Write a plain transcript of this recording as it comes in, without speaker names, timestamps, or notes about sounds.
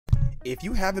If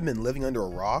you haven't been living under a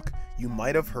rock, you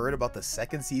might have heard about the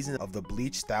second season of the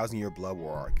Bleach 1000-Year Blood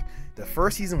War arc. The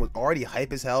first season was already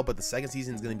hype as hell, but the second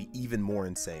season is going to be even more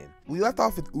insane. We left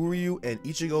off with Uryu and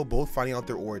Ichigo both finding out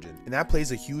their origin, and that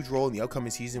plays a huge role in the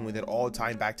upcoming season with it all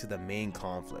tying back to the main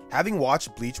conflict. Having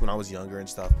watched Bleach when I was younger and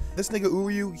stuff, this nigga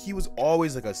Uryu, he was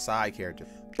always like a side character,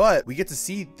 but we get to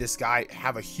see this guy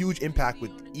have a huge impact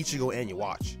with Ichigo and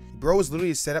yhwach. Bro is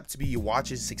literally set up to be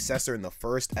yhwach's successor in the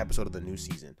first episode of the new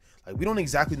season. Like, we don't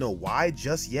exactly know why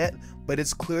just yet, but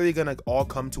it's clearly gonna all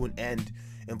come to an end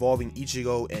involving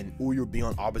Ichigo and Uryu being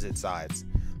on opposite sides.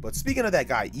 But speaking of that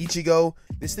guy, Ichigo,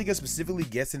 this nigga specifically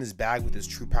gets in his bag with his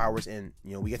true powers, and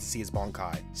you know, we get to see his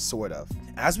bankai, sort of.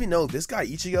 As we know, this guy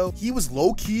Ichigo, he was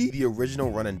low-key the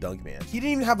original run and dunk man. He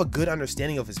didn't even have a good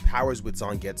understanding of his powers with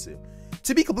Zangetsu.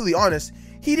 To be completely honest,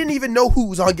 he didn't even know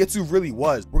who Zangetsu really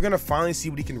was. We're gonna finally see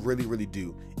what he can really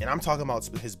do, and I'm talking about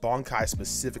his bankai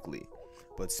specifically.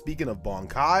 But speaking of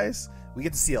bankais, we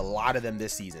get to see a lot of them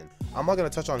this season. I'm not going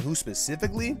to touch on who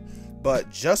specifically,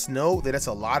 but just know that it's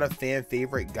a lot of fan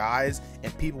favorite guys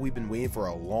and people we've been waiting for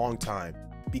a long time.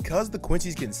 Because the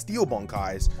quincies can steal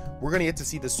bankais, we're going to get to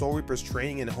see the Soul Reapers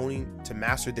training and honing to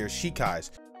master their shikais.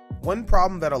 One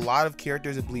problem that a lot of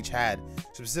characters in Bleach had,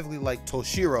 specifically like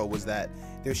Toshiro, was that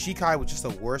their shikai was just a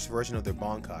worse version of their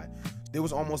bankai. There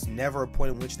was almost never a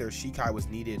point in which their shikai was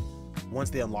needed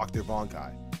once they unlocked their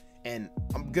bankai. And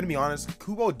I'm gonna be honest,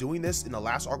 Kubo doing this in the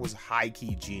last arc was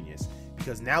high-key genius,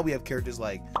 because now we have characters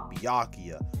like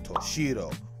Byakuya,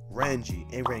 Toshiro,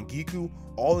 Renji, and Rangiku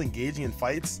all engaging in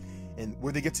fights and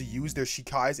where they get to use their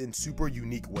shikais in super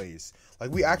unique ways. Like,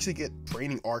 we actually get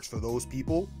training arcs for those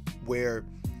people where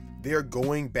they're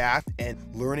going back and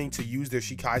learning to use their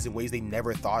shikais in ways they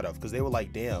never thought of, because they were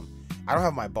like, damn, I don't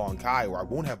have my bankai, or I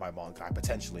won't have my bankai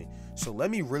potentially, so let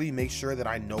me really make sure that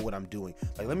I know what I'm doing.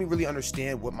 Like, let me really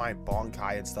understand what my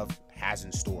bankai and stuff has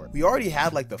in store. We already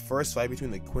had like the first fight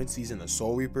between the quincies and the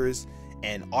Soul Reapers,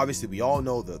 and obviously we all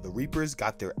know the Reapers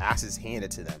got their asses handed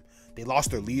to them. They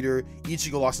lost their leader,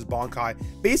 Ichigo lost his bankai.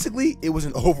 Basically, it was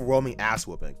an overwhelming ass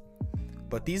whooping.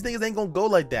 But these niggas ain't gonna go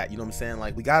like that, you know what I'm saying?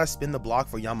 Like, we gotta spin the block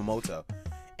for Yamamoto,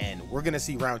 and we're gonna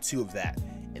see round 2 of that.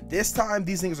 And this time,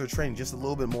 these niggas are training just a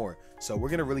little bit more. So we're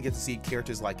gonna really get to see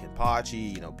characters like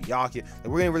kenpachi, you know, Byakuya. Like,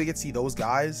 we're gonna really get to see those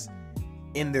guys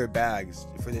in their bags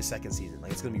for this second season.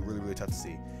 Like, it's gonna be really tough to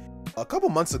see. A couple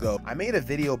months ago, I made a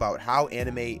video about how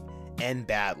anime end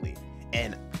badly,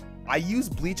 and I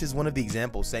used Bleach as one of the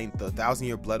examples, saying the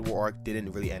 1000-Year Blood War arc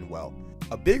didn't really end well.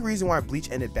 A big reason why Bleach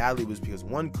ended badly was because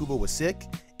 1, Kubo was sick,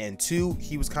 and 2,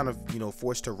 he was kind of, you know,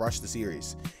 forced to rush the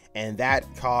series, and that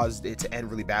caused it to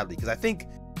end really badly. Because I think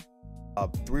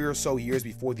 3 or so years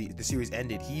before the series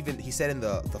ended, he said in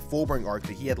the Fullbring arc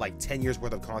that he had like 10 years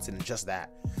worth of content in just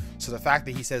that. So the fact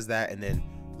that he says that, and then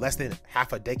less than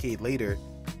half a decade later,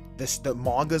 the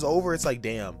manga's over, it's like,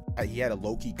 damn, he had a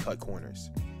low-key cut corners.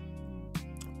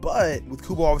 But with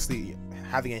Kubo obviously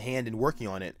having a hand in working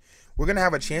on it, we're gonna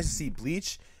have a chance to see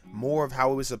Bleach more of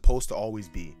how it was supposed to always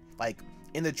be. Like,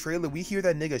 in the trailer, we hear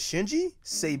that nigga Shinji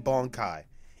say bankai,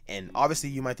 and obviously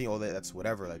you might think, oh, that's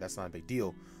whatever, like, that's not a big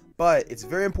deal. But it's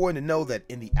very important to know that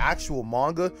in the actual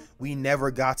manga, we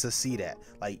never got to see that.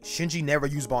 Like, Shinji never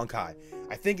used bankai.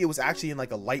 I think it was actually in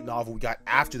like a light novel we got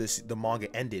after the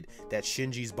manga ended that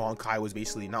Shinji's bankai was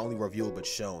basically not only revealed but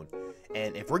shown.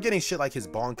 And if we're getting shit like his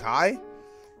bankai,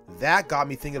 that got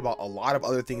me thinking about a lot of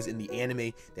other things in the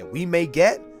anime that we may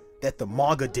get that the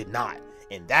manga did not.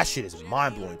 And that shit is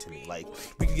mind-blowing to me. Like,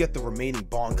 we could get the remaining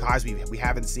bankais we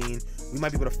haven't seen. We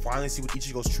might be able to finally see what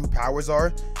Ichigo's true powers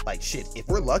are. Like, shit, if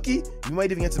we're lucky, we might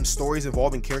even get some stories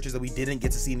involving characters that we didn't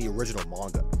get to see in the original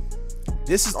manga.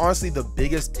 This is honestly the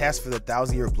biggest test for the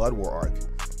 1000-Year Blood War arc,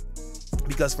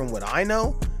 because from what I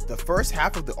know, the first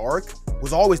half of the arc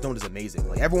was always known as amazing.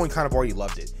 Like, everyone kind of already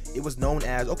loved it. It was known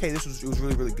as, okay, it was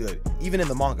really good, even in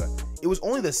the manga. It was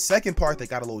only the second part that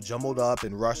got a little jumbled up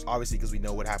and rushed, obviously because we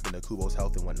know what happened to Kubo's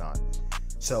health and whatnot.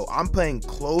 So I'm paying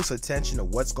close attention to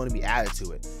what's going to be added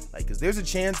to it. Like, because there's a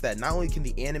chance that not only can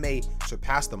the anime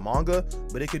surpass the manga,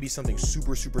 but it could be something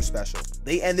super special.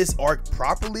 They end this arc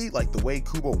properly, like the way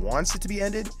Kubo wants it to be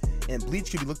ended, and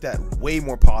Bleach could be looked at way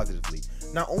more positively.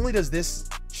 Not only does this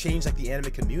change like the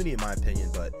anime community, in my opinion,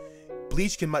 but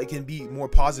Bleach can be more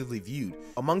positively viewed.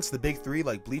 Amongst the big 3,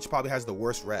 like, Bleach probably has the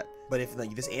worst rep. But if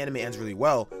like this anime ends really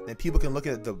well, then people can look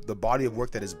at the body of work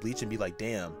that is Bleach and be like,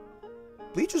 damn,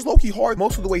 Bleach was low-key hard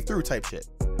most of the way through type shit.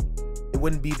 It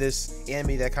wouldn't be this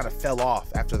anime that kind of fell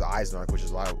off after the Aizen arc, which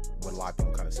is what a lot of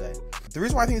people kind of say. The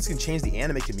reason why I think this can change the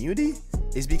anime community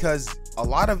is because a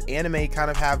lot of anime kind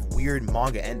of have weird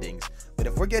manga endings. But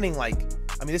if we're getting like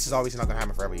I mean, this is obviously not gonna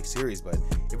happen for every series, but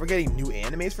if we're getting new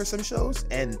animes for some shows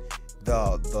and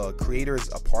the creators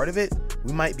a part of it,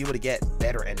 we might be able to get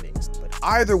better endings. But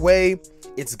either way,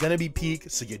 it's gonna be peak,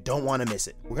 so you don't want to miss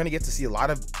it. We're gonna get to see a lot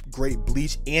of great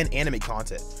Bleach and anime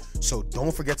content, so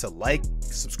don't forget to like,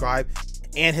 subscribe,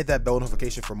 and hit that bell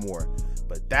notification for more.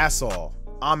 But that's all.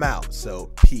 I'm out,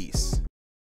 so peace.